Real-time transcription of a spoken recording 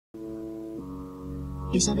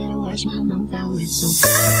Guess I better watch my mouth out with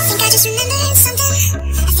some. I think I just remembered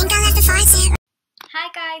something. I think I left the farts here. Hi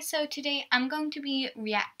guys, so today I'm going to be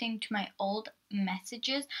reacting to my old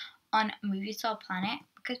messages on MOVIESTARPLANET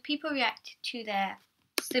because people react to their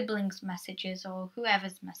siblings' messages or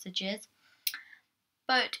whoever's messages.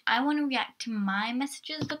 But I want to react to my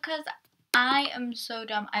messages because I am so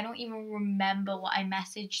dumb. I don't even remember what I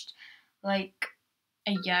messaged like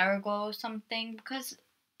a year ago or something because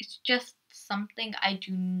it's just something I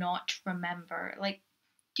do not remember. Like,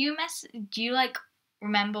 do you like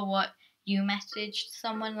remember what you messaged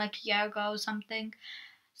someone like a year ago or something?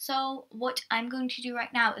 So what I'm going to do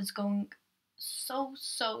right now is going so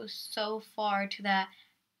far to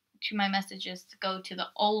my messages to go to the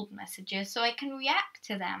old messages so I can react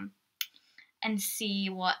to them and see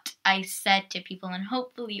what I said to people, and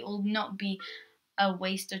hopefully it will not be a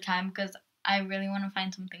waste of time because I really want to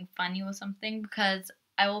find something funny or something, because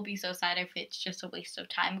I will be so sad if it's just a waste of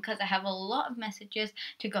time because I have a lot of messages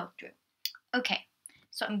to go through. Okay,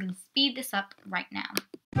 so I'm going to speed this up right now.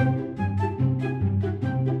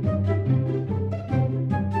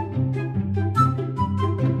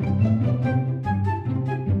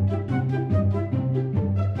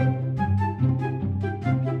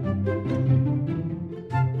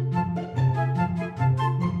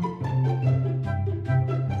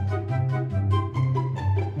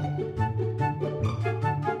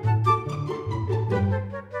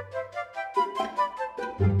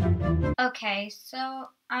 Okay, so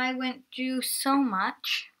I went through so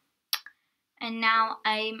much, and now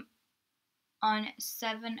I'm on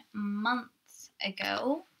 7 months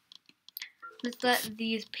ago. Let's let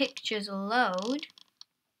these pictures load.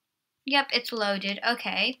 Yep, it's loaded.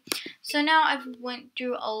 Okay, so now I've went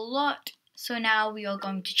through a lot, so now we are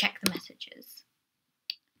going to check the messages.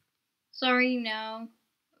 Sorry, no.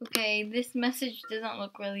 Okay, this message doesn't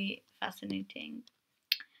look really fascinating.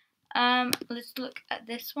 Let's look at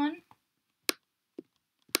this one.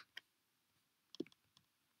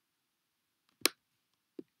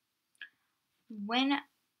 When,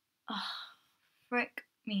 frick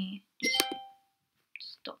me. Just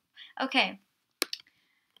stop. Okay.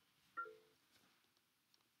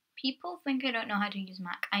 People think I don't know how to use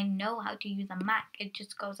Mac. I know how to use a Mac. It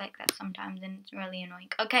just goes like that sometimes and it's really annoying.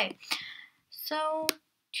 Okay. So,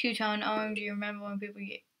 two-tone. Do you remember when people,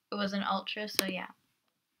 it was an Ultra, so yeah.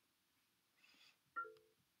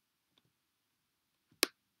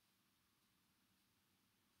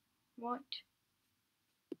 What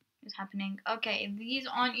is happening? Okay, these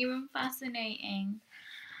aren't even fascinating.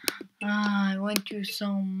 I went through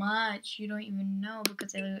so much. You don't even know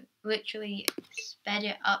because I literally sped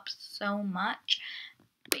it up so much.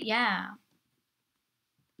 But yeah.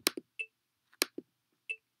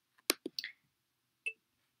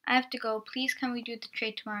 I have to go. Please, can we do the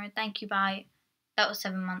trade tomorrow? Thank you, bye. That was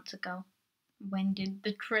 7 months ago. When did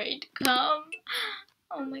the trade come?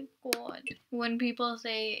 Oh my god. When people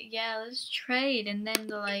say, yeah, let's trade, and then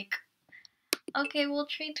they're like, okay, we'll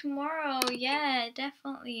trade tomorrow. Yeah,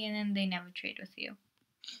 definitely. And then they never trade with you.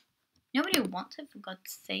 Nobody wants it, for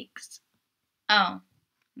God's sakes. Oh,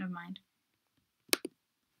 never mind.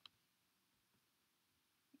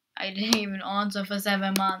 I didn't even answer for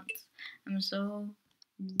 7 months. I'm so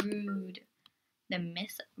rude. The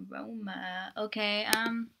Miss Roma. Okay,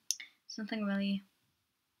 something really.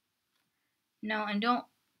 No, and don't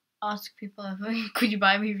ask people if could you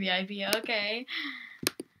buy me VIP? Okay.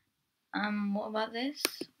 What about this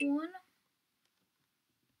one?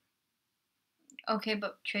 Okay,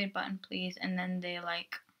 but trade button, please. And then they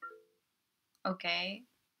like, okay.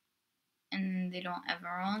 And then they don't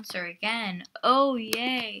ever answer again. Oh,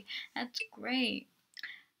 yay. That's great.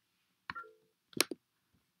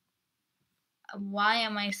 Why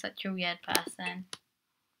am I such a weird person?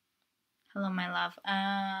 Hello, my love.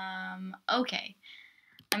 Okay.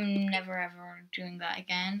 I'm never ever doing that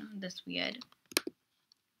again. That's weird.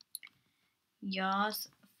 Yas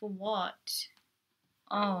for what?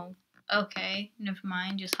 Oh, okay. Never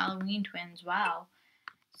mind. Just Halloween twins. Wow.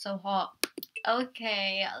 So hot.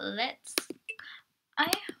 Okay, let's.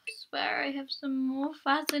 I swear I have some more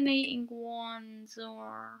fascinating ones,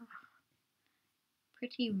 or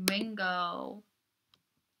Pretty Ringo.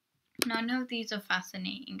 None of these are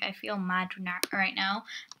fascinating. I feel mad right now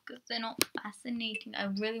because they're not fascinating. I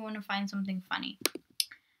really want to find something funny.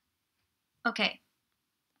 Okay,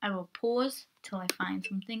 I will pause till I find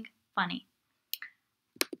something funny.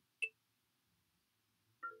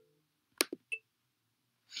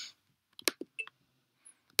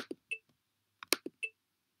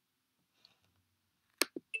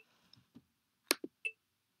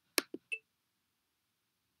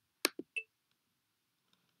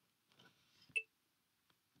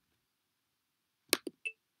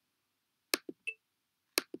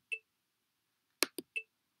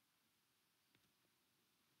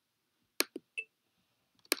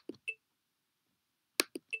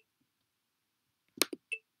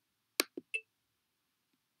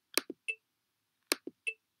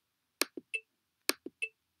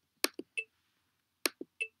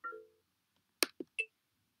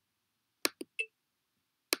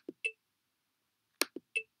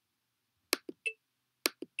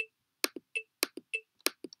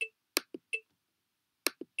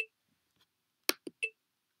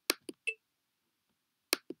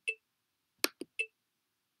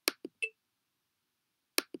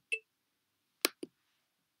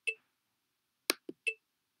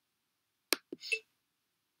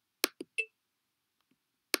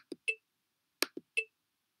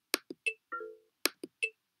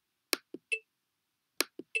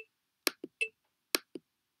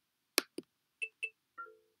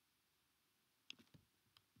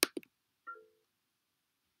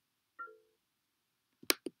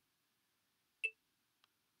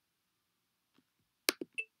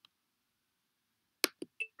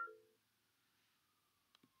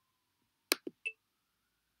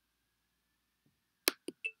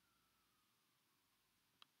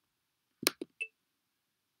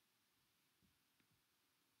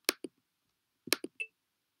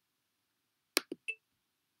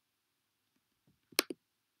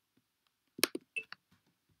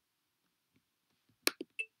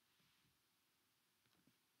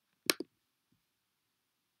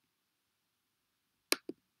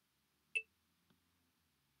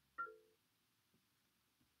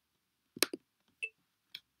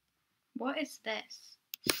 What is this?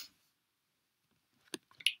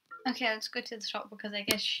 Okay, let's go to the shop because I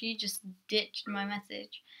guess she just ditched my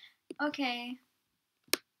message. Okay.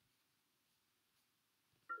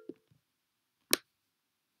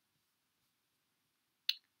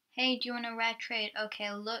 Hey, do you want a rare trade?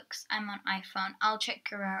 Okay, looks, I'm on iPhone. I'll check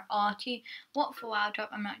your rare arty. What for WoW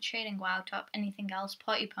top? I'm not trading WoW top. Anything else?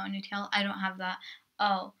 Party ponytail? I don't have that.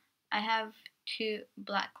 Oh, I have two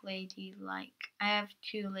black lady like. I have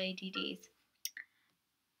two lady D's.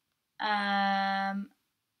 And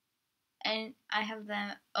I have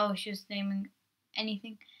them. Oh, she was naming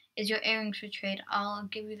anything. Is your earrings for trade? I'll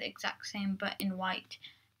give you the exact same, but in white.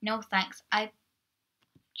 No thanks.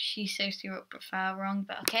 She seriously wrote prefer wrong,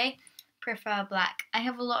 but okay. Prefer black. I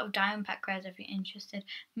have a lot of diamond pack rares if you're interested.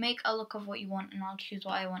 Make a look of what you want and I'll choose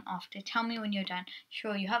what I want after. Tell me when you're done.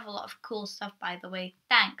 Sure, you have a lot of cool stuff by the way.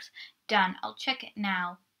 Thanks. Done. I'll check it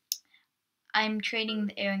now. I'm trading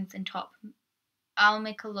the earrings and top. I'll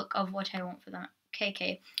make a look of what I want for them.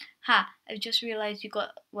 KK. Ha, I've just realized you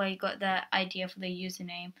got the idea for the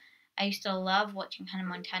username. I used to love watching Hannah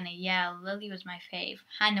Montana. Yeah, Lily was my fave.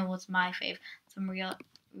 Hannah was my fave. Some real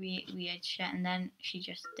weird shit, and then she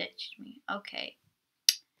just ditched me. Okay.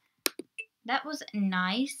 That was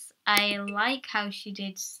nice. I like how she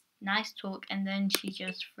did nice talk, and then she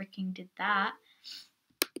just freaking did that.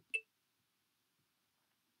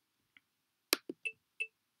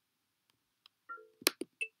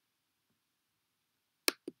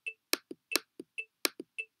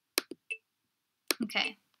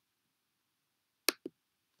 Okay.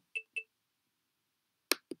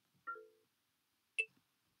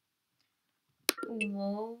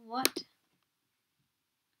 Whoa, what?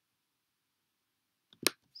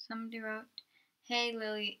 Somebody wrote, "Hey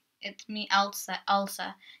Lily, it's me,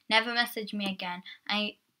 Elsa. Never message me again.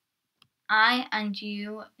 I and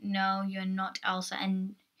you know you're not Elsa,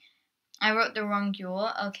 and I wrote the wrong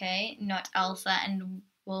you're, okay, not Elsa, and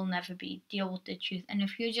will never be. Deal with the truth. And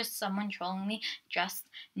if you're just someone trolling me, just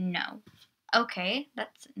know." Okay,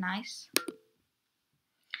 that's nice.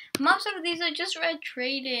 Most of these are just red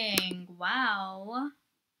trading. Wow.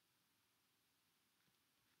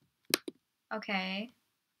 Okay.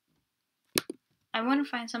 I want to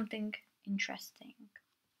find something interesting.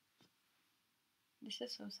 This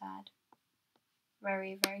is so sad.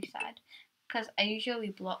 Very, very sad. Because I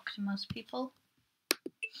usually block most people.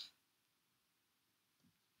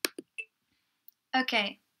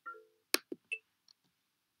 Okay.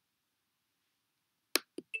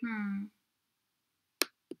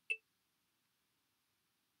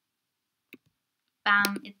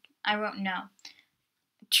 Bam. I wrote no.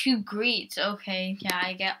 Two greets. Okay. Yeah,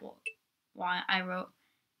 I get why I wrote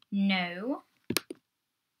no.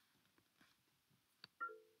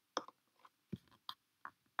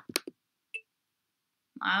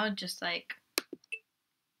 I would just like,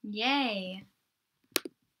 yay.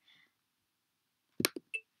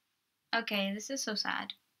 Okay, this is so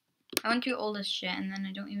sad. I went through all this shit and then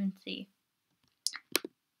I don't even see.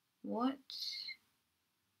 What?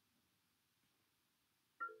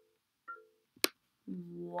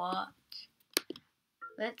 What?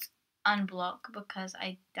 Let's unblock because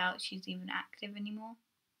I doubt she's even active anymore.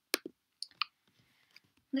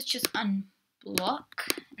 Let's just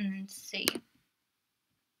unblock and see.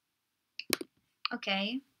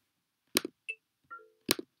 Okay.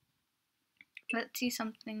 Let's see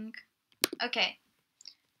something. Okay.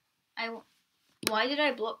 Why did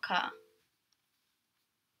I block her?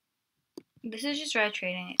 This is just red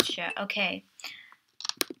trading. It's shit. Okay.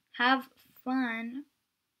 Have fun.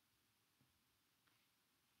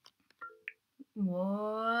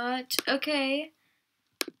 What? Okay.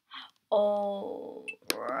 Oh,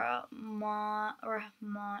 Rahman.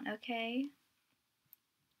 Okay.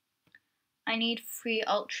 I need 3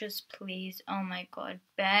 ultras, please. Oh my god.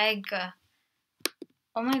 Beg.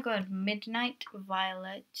 Oh my god. Midnight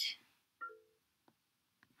Violet.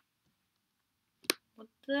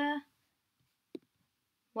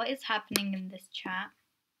 What is happening in this chat?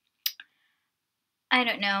 I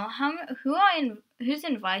don't know. Who's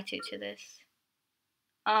invited to this?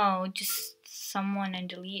 Oh, just someone and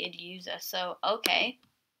deleted user. So, okay.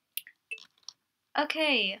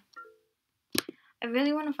 Okay. I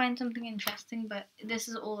really want to find something interesting, but this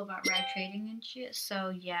is all about rare trading and shit. So,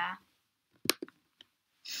 yeah.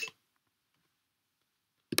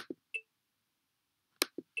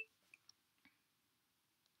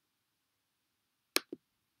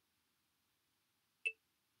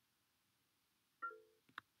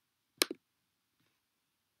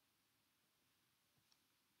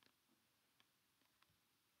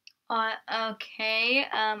 Okay,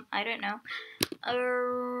 I don't know.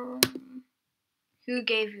 Who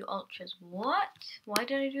gave you ultras? What? Why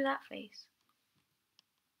did I do that face?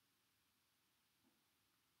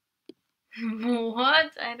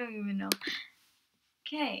 What? I don't even know.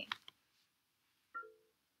 Okay.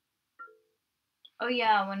 Oh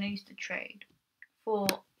yeah, when I used to trade for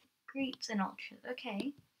greets and ultras.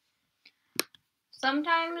 Okay.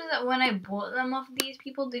 Sometimes when I bought them off these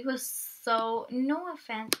people, they were so, no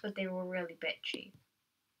offense, but they were really bitchy.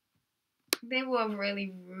 They were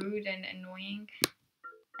really rude and annoying.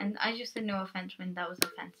 And I just said no offense when that was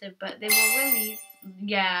offensive, but they were really,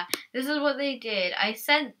 yeah, this is what they did.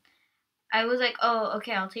 I was like, oh,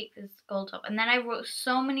 okay, I'll take this gold top. And then I wrote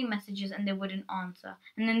so many messages and they wouldn't answer.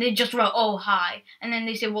 And then they just wrote, oh, hi. And then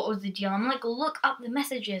they said, what was the deal? I'm like, look up the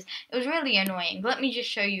messages. It was really annoying. Let me just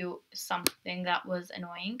show you something that was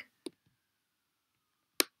annoying.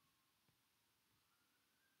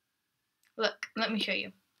 Look, let me show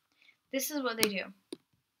you. This is what they do.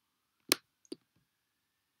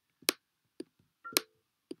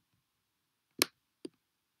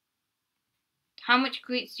 How much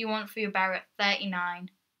greets do you want for your Barrett? 39.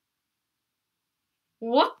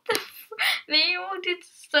 What the They all did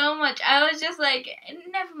so much. I was just like,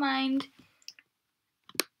 never mind.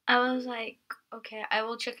 I was like, okay, I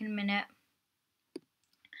will check in a minute.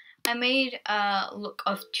 I made a look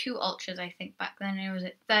of 2 ultras, I think, back then. And it was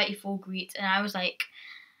at 34 greets. And I was like,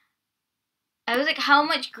 how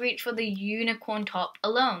much greets for the unicorn top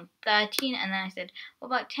alone? 13. And then I said, what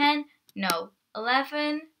about 10? No.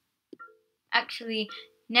 11. Actually,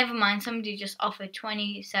 never mind. Somebody just offered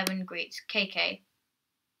 27 greets. KK.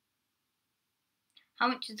 How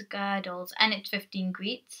much is the girdles? And it's 15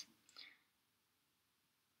 greets.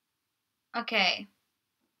 Okay.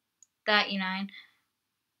 39.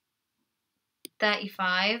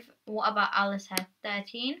 35. What about Alice Head?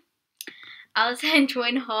 13. Alice Head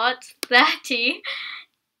Twin Hearts. 30.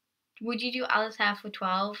 Would you do Alice Hair for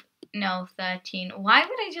 12? No, 13. Why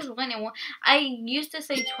would I just want it? I used to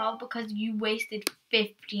say 12 because you wasted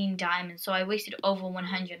 15 diamonds. So I wasted over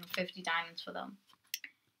 150 diamonds for them.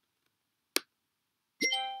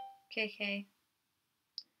 Okay.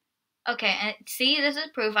 Okay, and see, this is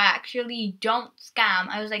proof I actually don't scam.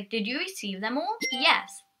 I was like, did you receive them all?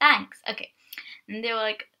 Yes, thanks. Okay. And they were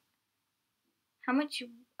like, how much?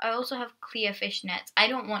 I also have clear fishnets. I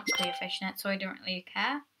don't want clear fishnets, so I don't really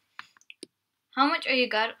care. How much are you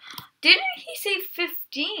got? Didn't he say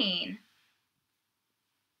 15?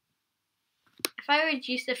 If I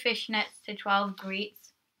reduce the fishnets to 12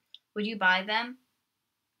 greets, would you buy them?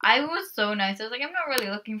 I was so nice. I was like, I'm not really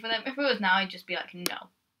looking for them. If it was now, I'd just be like, no.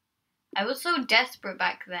 I was so desperate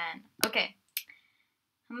back then. Okay.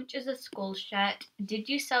 How much is a skull shirt? Did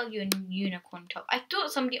you sell your unicorn top? I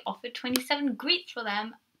thought somebody offered 27 greets for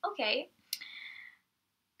them. Okay.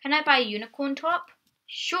 Can I buy a unicorn top?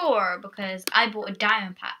 Sure, because I bought a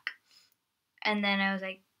diamond pack. And then I was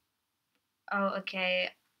like, oh, okay.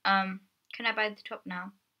 Can I buy the top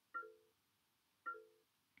now?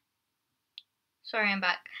 Sorry, I'm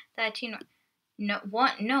back. 13. No,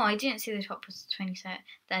 what? No, I didn't see the top was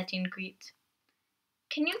 13 greets.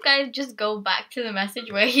 Can you guys just go back to the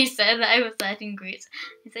message where he said that I was 13 greets?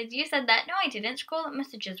 He said, you said that? No, I didn't. Scroll up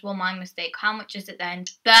messages. Well, my mistake. How much is it then?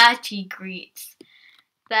 30 greets.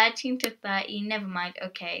 13 to 30. Never mind.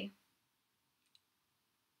 Okay.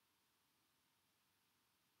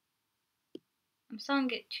 I'm selling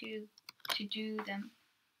it to do them.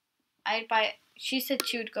 I'd buy. She said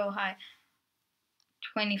she would go high.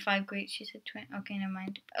 25 greets. She said 20. Okay, never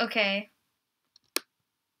mind. Okay.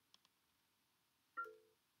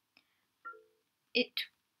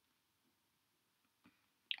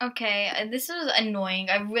 Okay, this was annoying.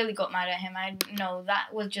 I really got mad at him. I know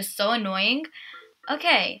that was just so annoying.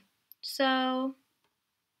 Okay, so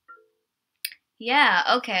yeah,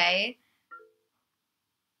 okay.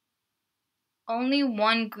 Only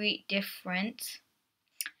 1 greet difference.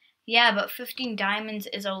 Yeah, but 15 diamonds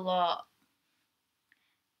is a lot.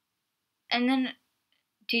 And then,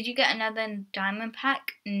 did you get another diamond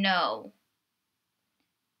pack? No.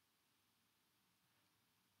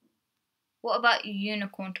 What about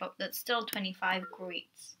unicorn top? That's still 25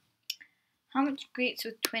 greets. How much greets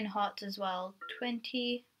with twin hearts as well?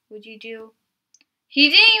 20. Would you do? He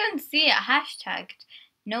didn't even see it hashtagged.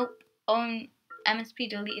 Nope. MSP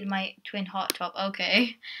deleted my twin heart top.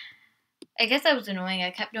 Okay. I guess that was annoying. I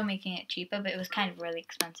kept on making it cheaper, but it was kind of really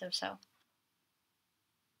expensive, so.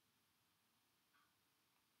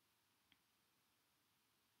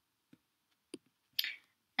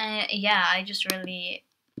 Yeah, I just really,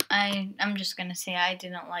 I'm just gonna say I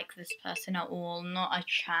didn't like this person at all. Not a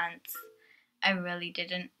chance. I really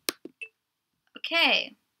didn't.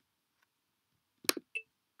 Okay.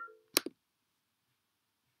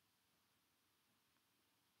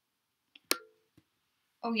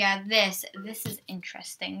 Oh yeah, this is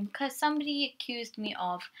interesting because somebody accused me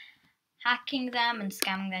of hacking them and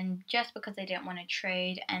scamming them just because they didn't want to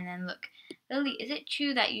trade. And then look, Lily, is it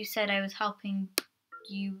true that you said I was helping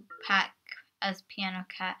you pack as Piano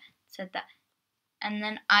Cat said that? And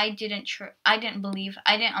then I didn't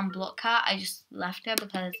unblock her. I just left her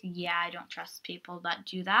because yeah, I don't trust people that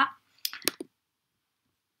do that.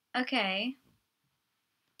 Okay.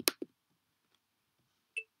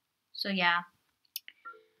 So yeah.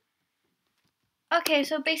 Okay,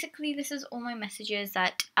 so basically this is all my messages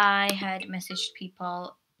that I had messaged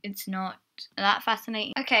people. It's not that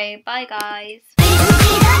fascinating. Okay, bye guys.